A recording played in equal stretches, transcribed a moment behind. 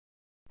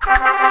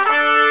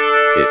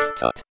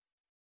TipTut.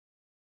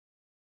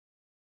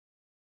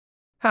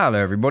 Hello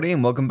everybody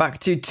and welcome back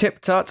to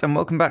TipTut and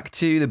welcome back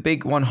to the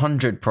Big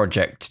 100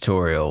 project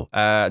tutorial.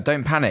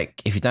 Don't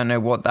panic if you don't know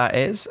what that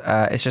is.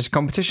 It's just a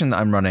competition that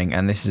I'm running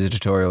and this is a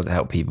tutorial to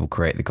help people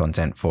create the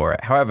content for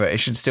it. However,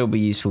 it should still be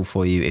useful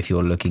for you if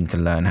you're looking to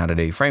learn how to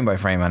do frame by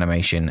frame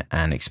animation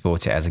and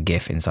export it as a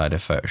GIF inside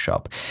of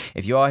Photoshop.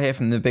 If you are here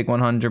from the Big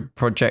 100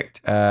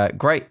 project,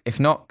 great. If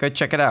not, go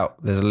check it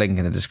out. There's a link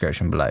in the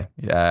description below.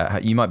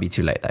 You might be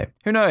too late though.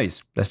 Who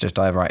knows? Let's just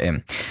dive right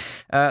in.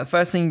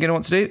 First thing you're going to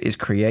want to do is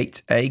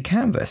create a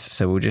canvas.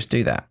 So we'll just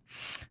do that.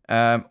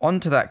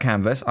 Onto that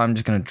canvas, I'm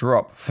just going to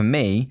drop, for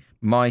me,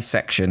 my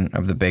section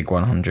of the Big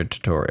 100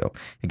 tutorial.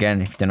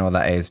 Again, if you don't know what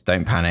that is,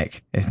 don't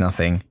panic. It's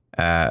nothing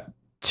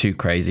too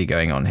crazy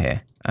going on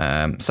here.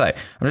 So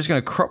I'm just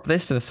going to crop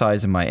this to the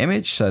size of my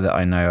image so that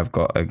I know I've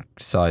got a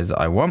size that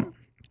I want.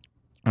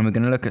 And we're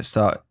going to look at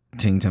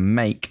starting to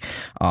make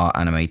our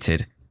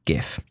animated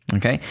GIF.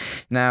 Okay,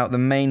 now the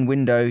main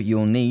window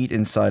you'll need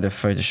inside of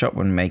Photoshop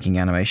when making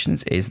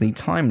animations is the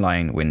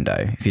timeline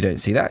window. If you don't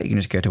see that, you can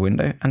just go to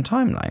window and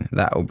timeline.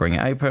 That will bring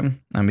it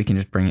open and we can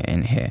just bring it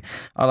in here.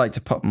 I like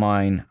to pop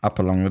mine up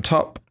along the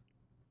top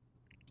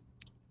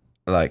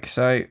like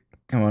so.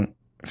 Come on,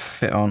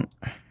 fit on,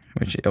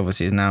 which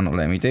obviously is now not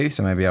letting me do,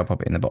 so maybe I'll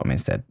pop it in the bottom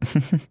instead.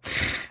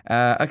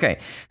 Okay,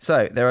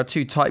 so there are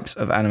two types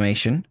of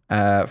animation,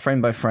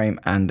 frame by frame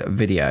and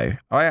video.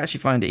 I actually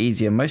find it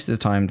easier most of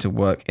the time to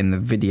work in the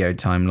video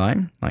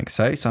timeline, like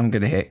so. So I'm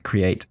going to hit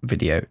create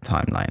video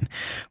timeline.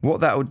 What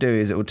that will do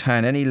is it will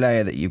turn any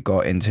layer that you've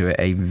got into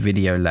a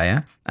video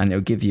layer, and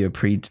it'll give you a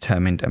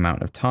predetermined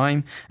amount of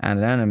time and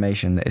an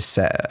animation that is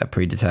set at a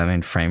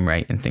predetermined frame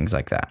rate and things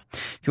like that.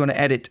 If you want to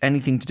edit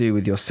anything to do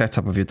with your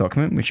setup of your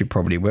document, which you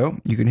probably will,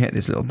 you can hit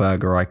this little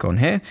burger icon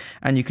here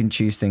and you can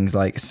choose things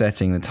like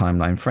setting the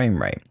timeline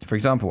frame rate. For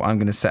example, I'm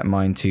going to set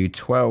mine to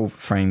 12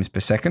 frames per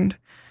second,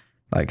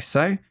 like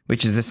so,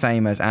 which is the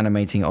same as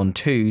animating on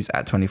 2s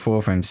at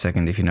 24 frames per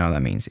second, if you know what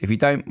that means. If you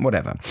don't,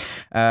 whatever.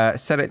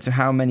 Set it to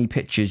how many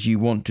pictures you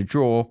want to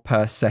draw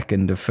per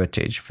second of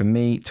footage. For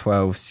me,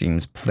 12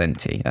 seems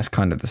plenty. That's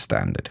kind of the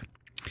standard.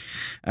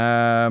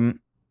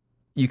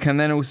 You can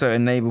then also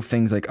enable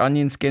things like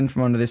onion skin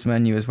from under this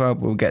menu as well,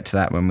 but we'll get to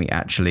that when we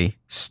actually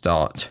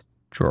start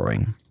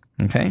drawing.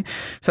 Okay,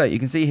 so you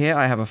can see here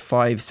I have a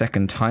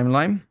 5-second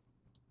timeline,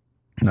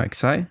 like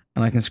so,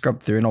 and I can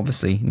scrub through, and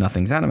obviously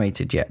nothing's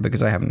animated yet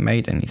because I haven't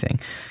made anything.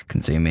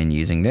 Can zoom in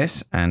using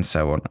this and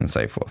so on and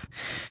so forth.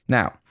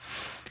 Now,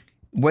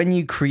 when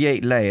you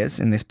create layers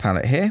in this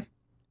palette here,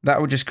 that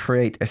will just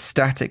create a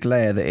static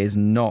layer that is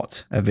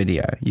not a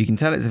video. You can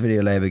tell it's a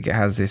video layer because it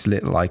has this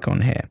little icon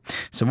here.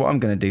 So what I'm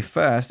going to do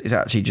first is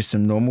actually just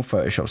some normal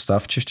Photoshop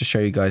stuff just to show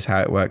you guys how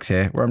it works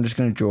here, where I'm just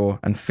going to draw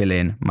and fill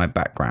in my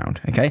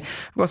background. Okay,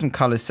 I've got some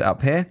colors set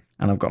up here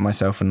and I've got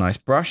myself a nice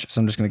brush.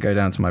 So I'm just going to go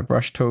down to my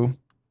brush tool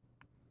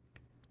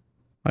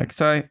like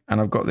so,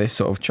 and I've got this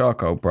sort of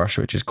charcoal brush,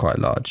 which is quite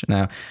large.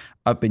 Now,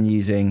 I've been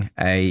using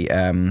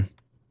a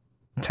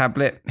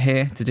tablet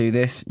here to do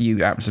this.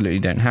 You absolutely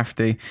don't have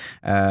to,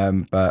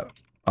 but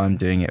I'm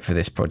doing it for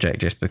this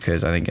project just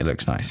because I think it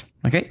looks nice.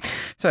 Okay,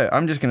 so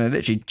I'm just going to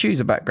literally choose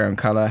a background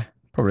color,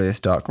 probably this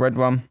dark red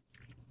one,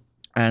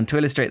 and to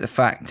illustrate the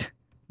fact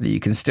that you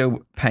can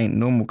still paint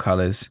normal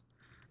colors,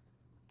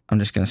 I'm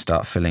just going to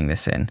start filling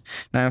this in.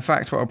 Now, in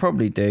fact, what I'll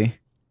probably do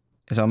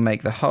is I'll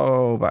make the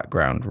whole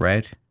background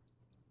red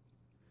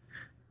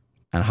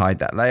and hide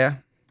that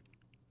layer.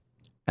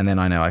 And then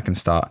I know I can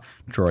start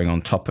drawing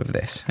on top of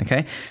this,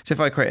 okay? So if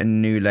I create a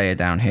new layer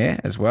down here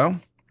as well,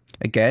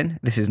 again,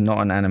 this is not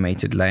an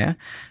animated layer.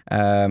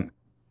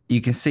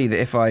 You can see that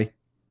if I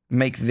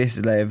make this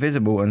layer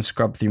visible and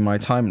scrub through my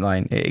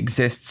timeline, it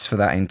exists for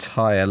that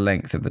entire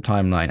length of the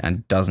timeline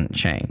and doesn't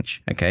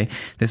change, okay?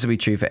 This will be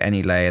true for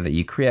any layer that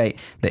you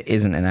create that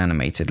isn't an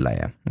animated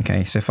layer,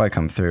 okay? So if I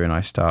come through and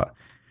I start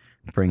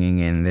bringing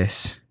in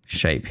this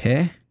shape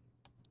here,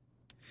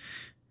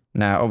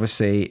 now,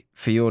 obviously,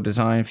 for your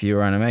design, for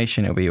your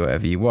animation, it'll be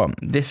whatever you want.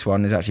 This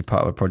one is actually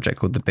part of a project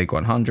called the Big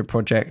 100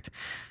 project.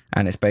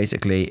 And it's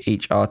basically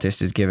each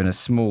artist is given a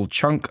small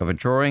chunk of a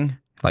drawing,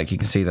 like you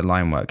can see the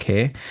line work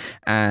here.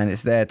 And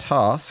it's their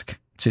task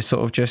to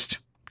sort of just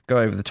go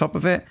over the top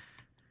of it,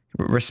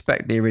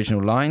 respect the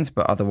original lines,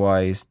 but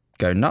otherwise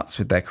go nuts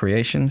with their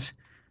creations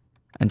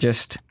and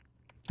just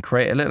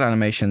create a little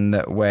animation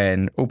that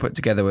when all put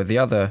together with the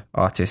other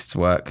artist's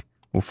work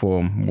will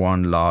form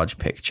one large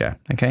picture,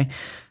 okay?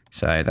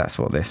 So that's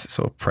what this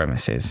sort of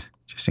premise is,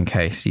 just in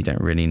case you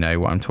don't really know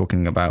what I'm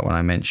talking about when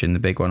I mention the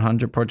Big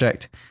 100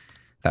 project.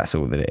 That's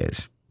all that it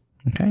is.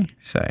 Okay,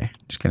 so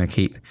just going to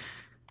keep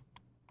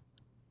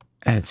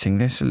editing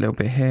this a little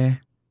bit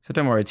here. So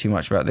don't worry too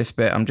much about this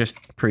bit. I'm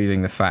just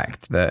proving the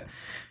fact that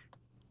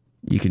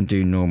you can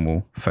do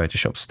normal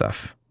Photoshop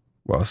stuff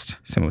whilst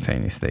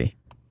simultaneously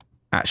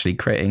actually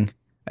creating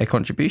a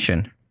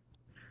contribution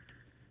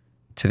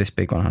to this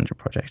Big 100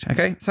 project.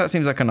 Okay, so that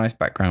seems like a nice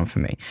background for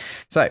me.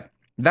 So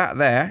that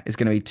there is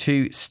going to be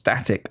two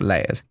static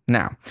layers.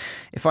 Now,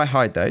 if I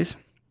hide those,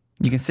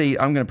 you can see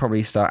I'm going to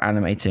probably start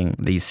animating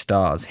these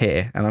stars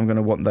here, and I'm going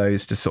to want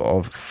those to sort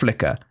of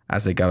flicker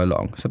as they go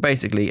along. So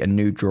basically a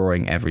new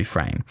drawing every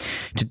frame.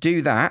 To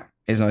do that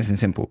is nice and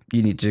simple.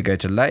 You need to go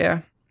to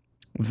Layer,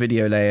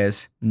 Video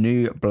Layers,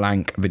 New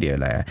Blank Video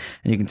Layer.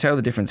 And you can tell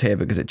the difference here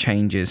because it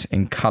changes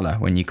in color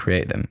when you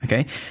create them,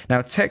 okay?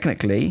 Now,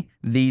 technically,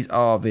 these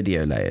are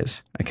video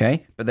layers,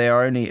 okay? But they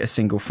are only a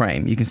single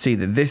frame. You can see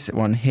that this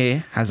one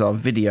here has our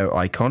video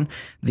icon.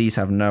 These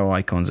have no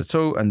icons at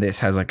all, and this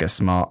has like a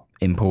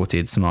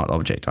imported smart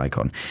object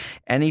icon.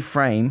 Any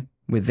frame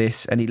with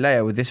this, any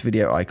layer with this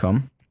video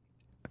icon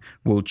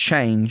will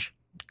change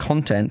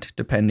content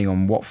depending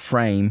on what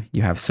frame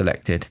you have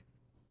selected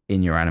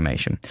in your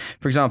animation.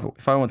 For example,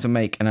 if I want to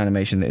make an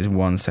animation that is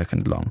 1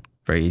 second long,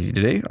 very easy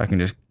to do. I can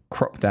just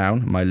crop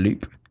down my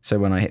loop. So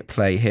when I hit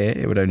play here,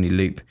 it would only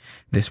loop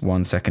this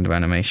 1 second of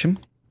animation.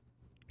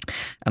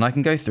 And I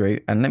can go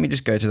through and let me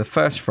just go to the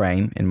first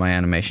frame in my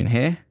animation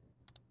here.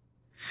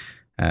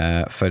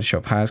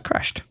 Photoshop has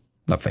crashed.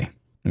 Lovely.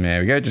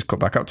 There we go, just got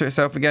back up to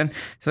itself again.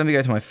 So let me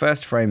go to my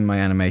first frame in my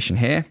animation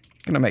here.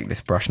 I'm gonna make this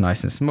brush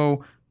nice and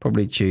small,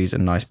 probably choose a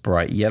nice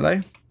bright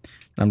yellow.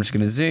 I'm just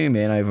going to zoom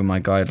in over my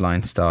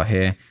guideline star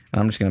here,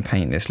 and I'm just going to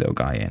paint this little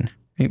guy in.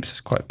 Oops,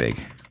 that's quite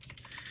big.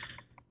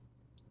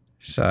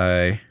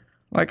 So,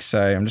 like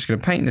so, I'm just going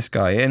to paint this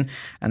guy in,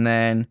 and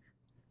then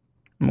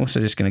I'm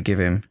also just going to give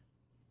him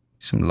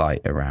some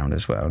light around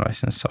as well,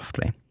 nice and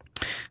softly.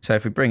 So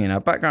if we bring in our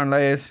background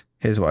layers,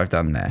 here's what I've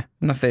done there.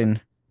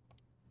 Nothing,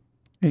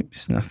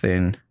 oops,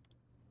 nothing.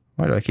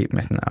 Why do I keep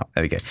messing that up?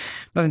 There we go.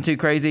 Nothing too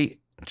crazy,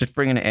 just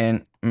bringing it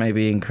in,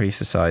 maybe increase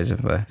the size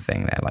of the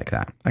thing there like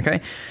that,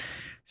 okay?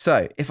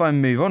 So if I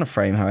move on a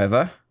frame,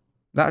 however,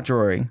 that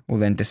drawing will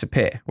then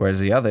disappear, whereas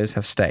the others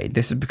have stayed.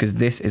 This is because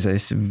this is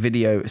a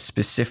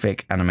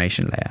video-specific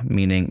animation layer,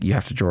 meaning you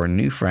have to draw a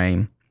new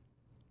frame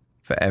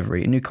for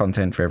new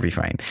content for every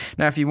frame.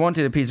 Now, if you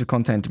wanted a piece of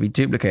content to be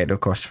duplicated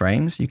across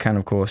frames, you can,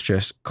 of course,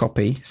 just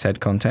copy said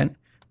content,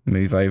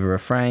 move over a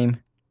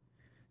frame,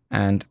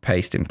 and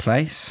paste in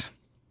place.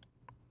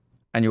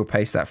 And you'll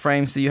paste that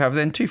frame, so you have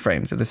then 2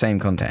 frames of the same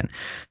content.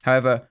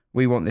 However,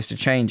 we want this to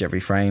change every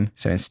frame,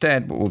 so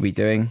instead what we'll be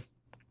doing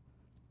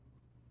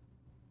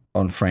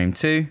on frame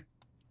 2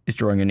 is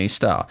drawing a new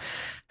star.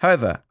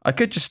 However, I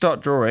could just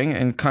start drawing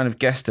and kind of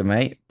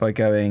guesstimate by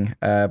going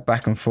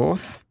back and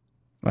forth,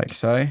 like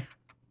so,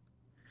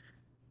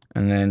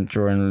 and then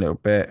drawing a little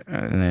bit,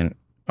 and then,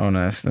 oh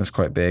no, that's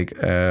quite big,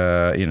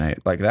 you know,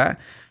 like that.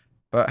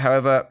 But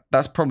however,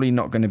 that's probably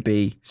not going to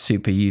be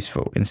super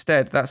useful.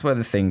 Instead, that's where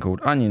the thing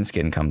called onion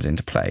skin comes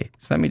into play.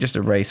 So let me just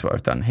erase what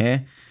I've done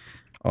here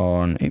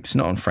on, oops,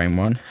 not on frame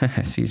 1,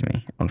 excuse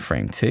me, on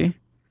frame 2.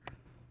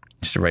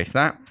 Just erase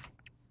that.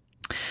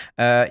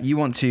 You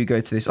want to go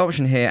to this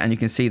option here, and you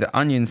can see that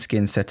onion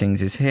skin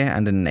settings is here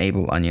and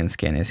enable onion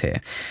skin is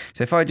here.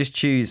 So if I just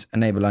choose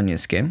enable onion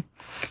skin,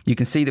 you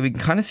can see that we can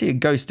kind of see a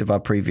ghost of our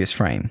previous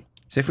frame.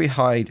 So if we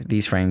hide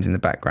these frames in the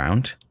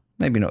background,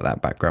 maybe not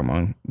that background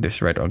one,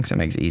 this red one, because it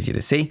makes it easier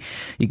to see.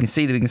 You can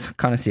see that we can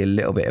kind of see a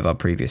little bit of our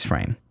previous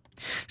frame.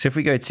 So if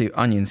we go to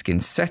onion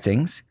skin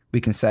settings, we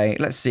can say,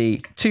 let's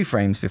see 2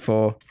 frames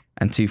before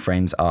and 2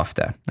 frames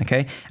after,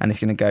 okay? And it's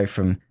going to go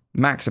from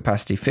max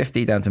opacity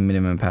 50 down to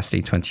minimum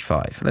opacity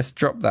 25. Let's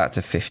drop that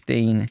to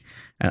 15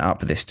 and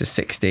up this to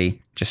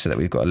 60, just so that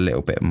we've got a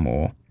little bit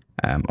more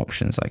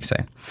options, like so.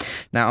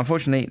 Now,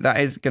 unfortunately, that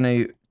is going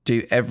to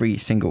do every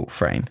single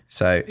frame.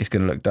 So it's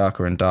going to look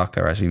darker and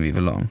darker as we move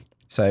along.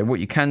 So what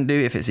you can do,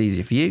 if it's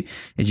easier for you,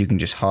 is you can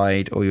just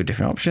hide all your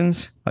different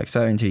options, like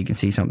so, until you can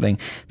see something.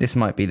 This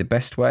might be the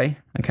best way,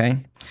 okay?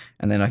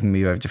 And then I can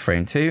move over to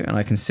frame 2, and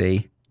I can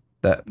see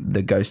that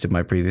the ghost of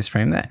my previous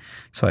frame there.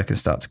 So I can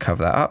start to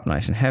cover that up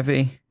nice and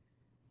heavy.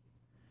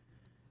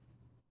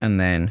 And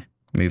then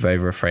move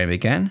over a frame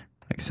again,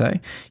 like so.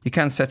 You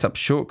can set up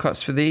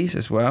shortcuts for these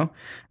as well,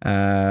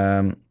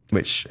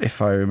 which,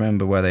 if I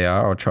remember where they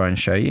are, I'll try and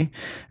show you.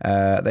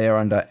 They are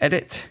under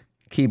Edit,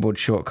 Keyboard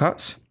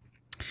Shortcuts.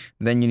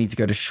 Then you need to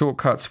go to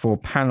Shortcuts for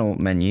Panel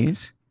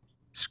Menus.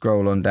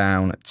 Scroll on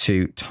down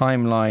to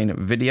Timeline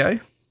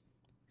Video.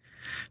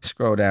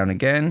 Scroll down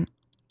again.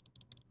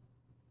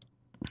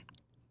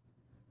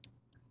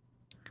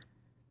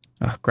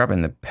 Oh,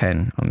 grabbing the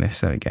pen on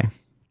this, there we go.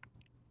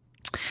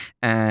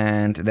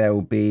 And there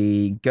will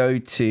be go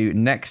to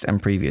next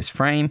and previous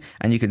frame,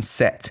 and you can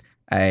set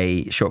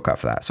a shortcut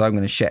for that. So I'm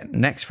going to set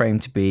next frame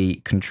to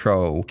be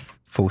Control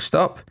full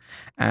stop,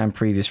 and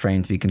previous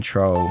frame to be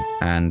Control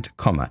and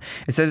comma.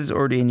 It says it's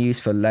already in use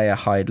for layer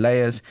hide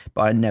layers,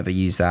 but I never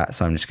use that,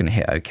 so I'm just going to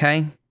hit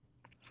OK.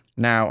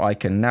 Now I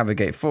can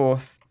navigate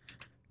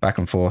back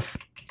and forth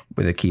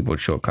with a keyboard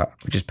shortcut,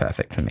 which is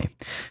perfect for me.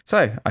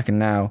 So I can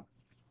now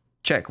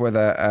check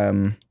whether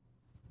I'm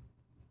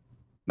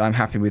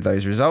happy with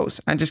those results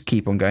and just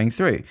keep on going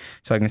through.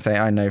 So I can say,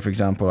 I know, for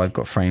example, I've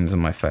got frames on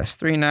my first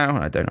 3 now,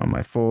 and I don't on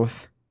my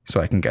 4th. So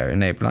I can go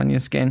enable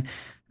onion skin,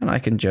 and I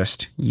can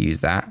just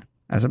use that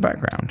as a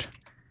background.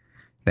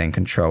 Then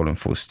Control and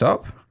full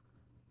stop.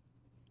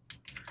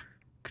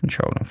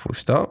 Control and full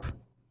stop.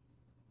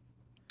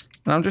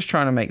 And I'm just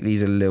trying to make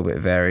these a little bit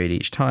varied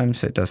each time,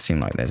 so it does seem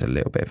like there's a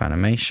little bit of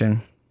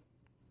animation.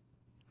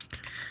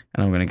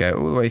 And I'm going to go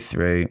all the way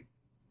through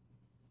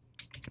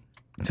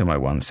until my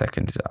 1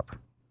 second is up.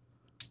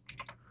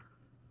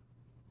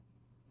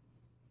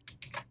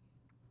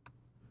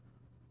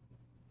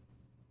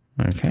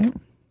 Okay.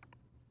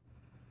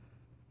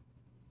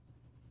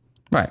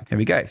 Right, here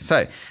we go.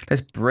 So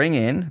let's bring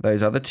in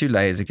those other 2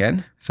 layers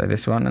again. So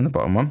this one and the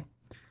bottom one.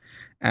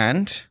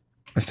 And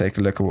let's take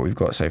a look at what we've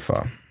got so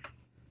far.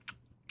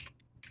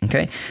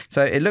 Okay,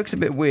 so it looks a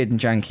bit weird and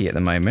janky at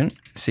the moment.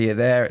 See it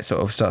there? It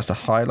sort of starts to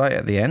highlight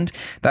at the end.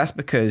 That's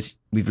because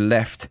we've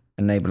left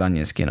Enable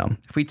Onion Skin on.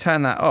 If we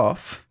turn that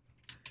off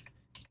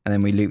and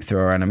then we loop through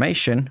our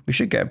animation, we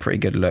should get a pretty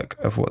good look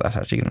of what that's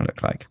actually going to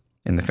look like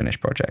in the finished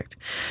project.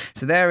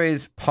 So there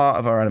is part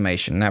of our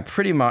animation. Now,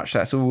 pretty much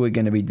that's all we're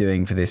going to be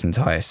doing for this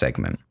entire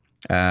segment.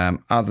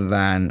 Other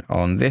than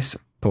on this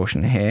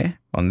portion here,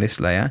 on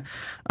this layer,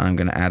 I'm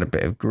going to add a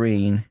bit of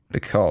green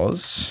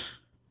because...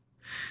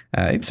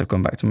 oops, I've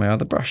gone back to my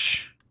other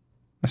brush.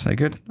 That's no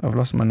good. I've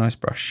lost my nice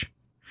brush.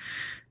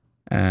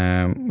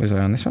 Was I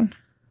on this one?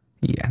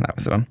 Yeah, that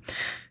was the one.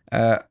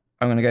 I'm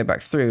going to go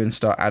back through and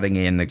start adding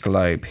in the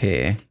globe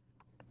here,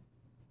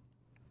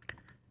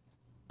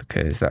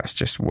 because that's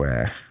just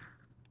where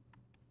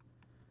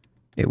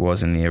it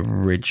was in the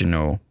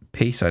original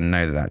piece. I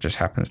know that that just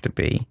happens to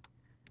be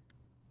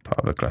part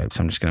of a globe,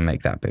 so I'm just going to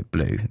make that bit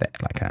blue there,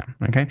 like that.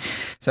 Okay,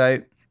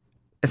 so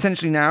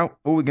essentially now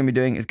all we're going to be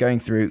doing is going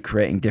through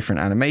creating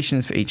different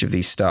animations for each of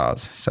these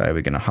stars. So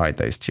we're going to hide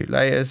those 2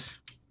 layers.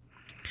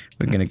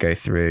 We're going to go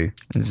through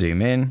and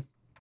zoom in.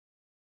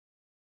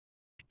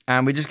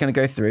 And we're just going to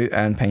go through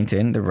and paint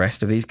in the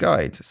rest of these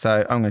guides.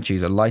 So I'm going to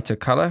choose a lighter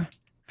color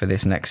for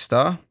this next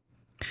star.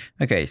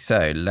 Okay,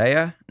 so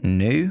layer,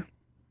 new,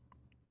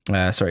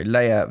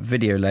 layer,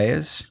 video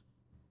layers,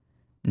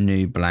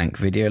 new blank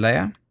video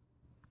layer.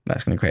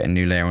 That's going to create a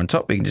new layer on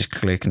top. We can just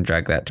click and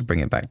drag that to bring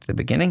it back to the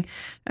beginning.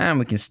 And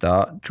we can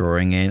start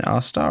drawing in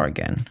our star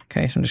again.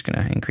 Okay, so I'm just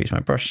going to increase my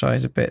brush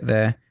size a bit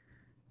there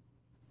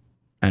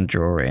and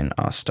draw in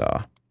our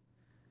star.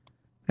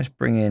 Let's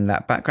bring in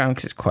that background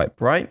because it's quite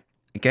bright.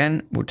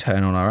 Again, we'll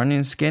turn on our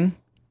onion skin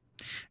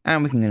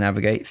and we can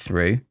navigate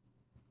through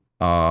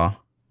our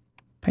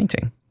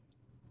painting.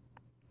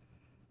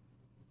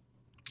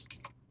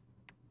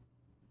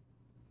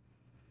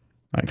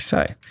 Like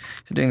so.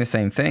 So doing the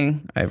same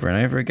thing over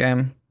and over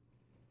again.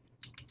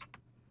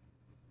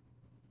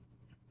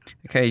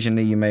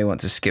 Occasionally you may want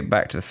to skip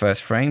back to the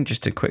first frame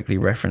just to quickly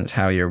reference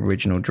how your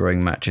original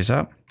drawing matches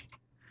up.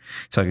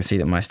 So I can see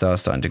that my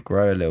star's starting to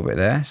grow a little bit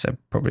there, so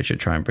probably should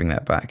try and bring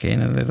that back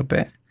in a little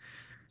bit.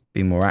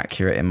 Be more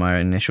accurate in my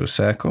initial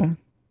circle.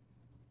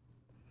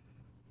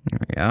 There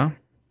we are.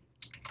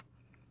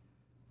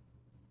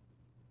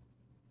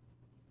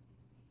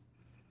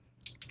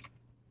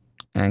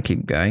 And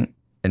keep going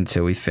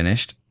until we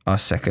finished our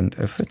second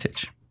of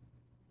footage.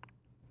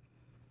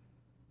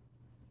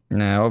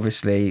 Now,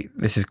 obviously,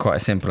 this is quite a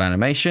simple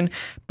animation,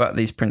 but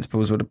these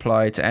principles would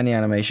apply to any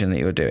animation that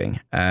you're doing.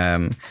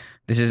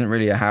 This isn't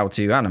really a how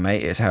to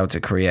animate, it's how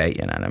to create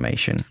an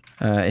animation.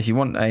 If you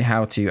want a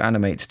how to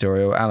animate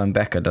tutorial, Alan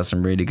Becker does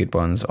some really good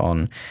ones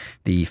on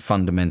the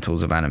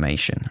fundamentals of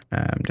animation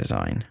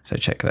design. So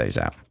check those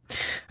out.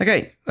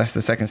 Okay, that's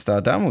the second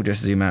star done. We'll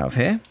just zoom out of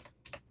here.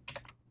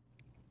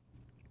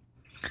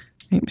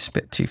 Oops, a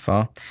bit too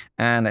far.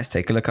 And let's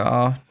take a look at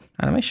our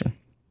animation.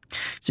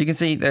 So you can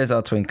see there's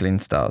our twinkling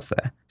stars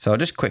there. So I'll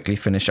just quickly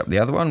finish up the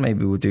other one.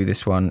 Maybe we'll do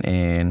this one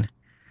in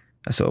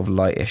a sort of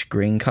lightish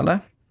green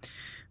color.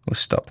 We'll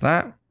stop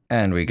that.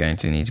 And we're going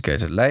to need to go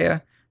to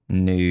layer,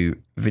 new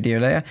video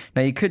layer.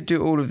 Now you could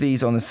do all of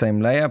these on the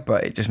same layer,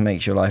 but it just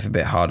makes your life a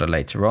bit harder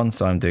later on.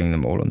 So I'm doing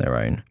them all on their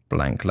own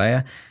blank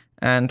layer.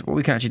 And what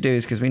we can actually do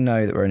is, because we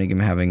know that we're only going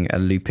to be having a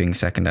looping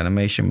second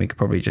animation, we could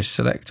probably just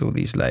select all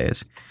these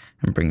layers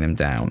and bring them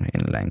down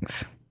in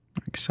length,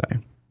 like so.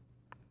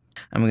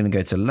 And we're going to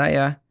go to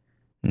layer,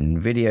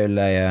 video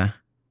layer,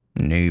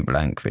 new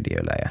blank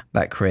video layer.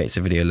 That creates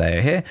a video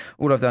layer here.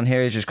 All I've done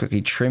here is just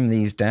quickly trim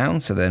these down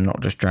so they're not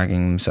just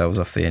dragging themselves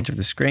off the edge of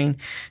the screen.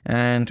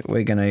 And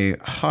we're going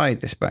to hide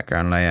this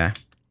background layer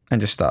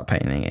and just start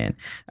painting in.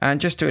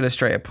 And just to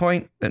illustrate a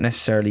point that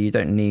necessarily you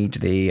don't need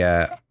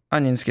the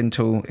onion skin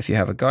tool if you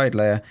have a guide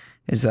layer,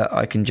 is that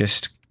I can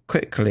just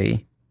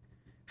quickly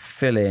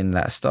fill in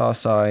that star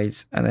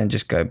size and then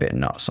just go a bit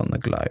nuts on the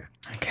glow.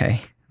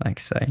 Okay, like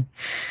so.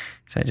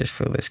 So just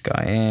fill this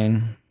guy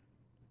in.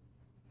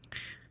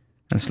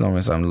 As long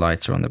as I'm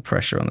lighter on the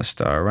pressure on the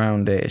star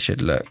around it, it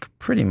should look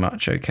pretty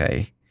much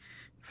okay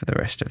for the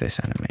rest of this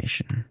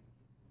animation.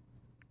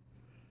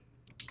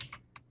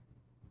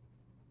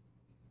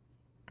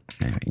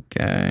 There we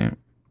go.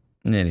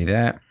 Nearly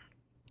there.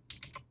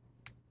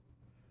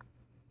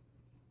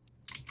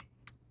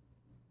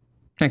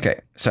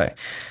 Okay, so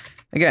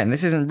again,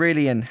 this isn't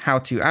really an how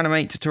to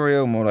animate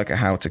tutorial, more like a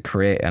how to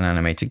create an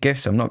animated GIF,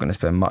 so I'm not going to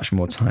spend much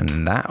more time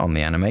than that on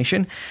the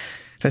animation.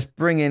 Let's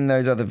bring in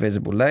those other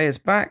visible layers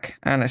back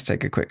and let's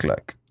take a quick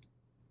look.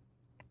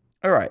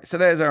 All right, so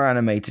there's our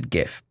animated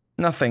GIF.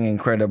 Nothing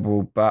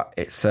incredible, but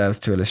it serves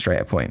to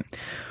illustrate a point.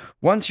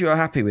 Once you are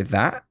happy with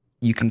that,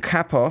 you can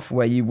cap off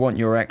where you want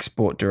your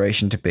export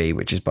duration to be,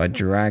 which is by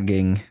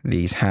dragging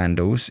these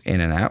handles in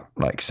and out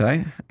like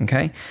so,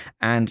 okay?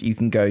 And you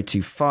can go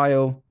to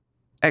File,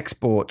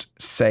 Export,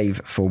 Save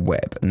for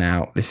Web.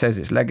 Now, this says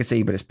it's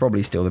legacy, but it's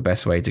probably still the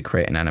best way to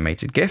create an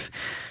animated GIF.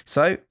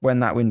 So when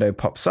that window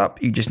pops up,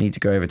 you just need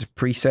to go over to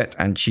Preset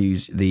and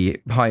choose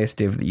the highest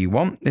div that you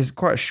want. This is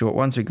quite a short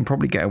one, so you can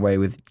probably get away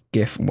with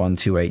GIF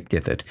 128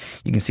 dithered.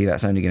 You can see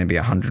that's only going to be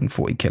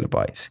 140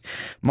 kilobytes.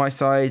 My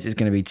size is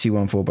going to be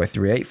 214 by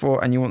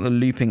 384, and you want the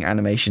looping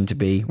animation to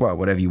be, well,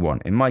 whatever you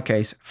want. In my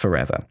case,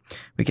 forever.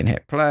 We can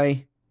hit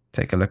play,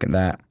 take a look at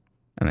that,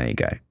 and there you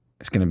go.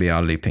 It's going to be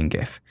our looping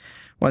GIF.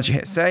 Once you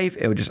hit save,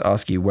 it will just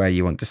ask you where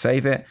you want to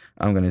save it.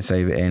 I'm going to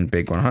save it in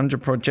Big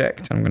 100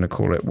 project. I'm going to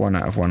call it 1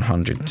 out of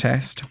 100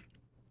 test.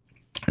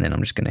 And then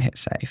I'm just going to hit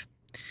save.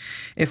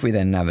 If we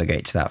then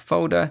navigate to that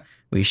folder,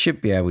 we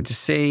should be able to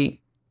see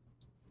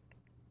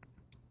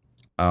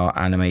our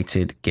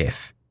animated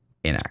GIF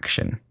in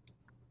action.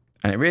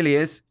 And it really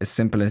is as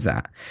simple as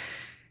that.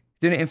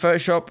 Doing it in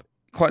Photoshop,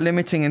 quite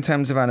limiting in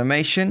terms of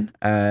animation,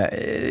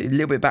 a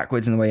little bit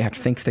backwards in the way you have to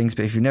think of things,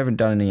 but if you've never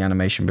done any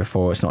animation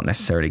before, it's not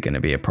necessarily going to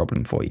be a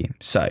problem for you.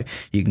 So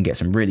you can get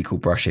some really cool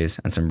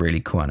brushes and some really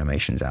cool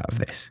animations out of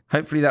this.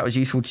 Hopefully that was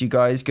useful to you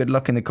guys. Good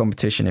luck in the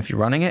competition if you're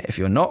running it. If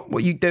you're not,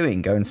 what are you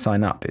doing? Go and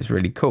sign up. It's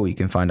really cool. You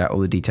can find out all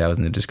the details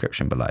in the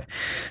description below.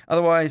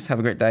 Otherwise, have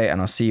a great day, and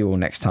I'll see you all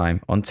next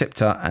time on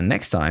TipTut and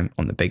next time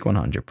on the Big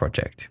 100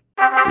 project.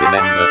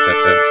 Remember to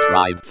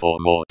subscribe for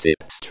more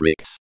tips,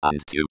 tricks,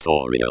 and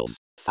tutorials.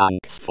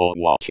 Thanks for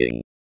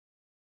watching.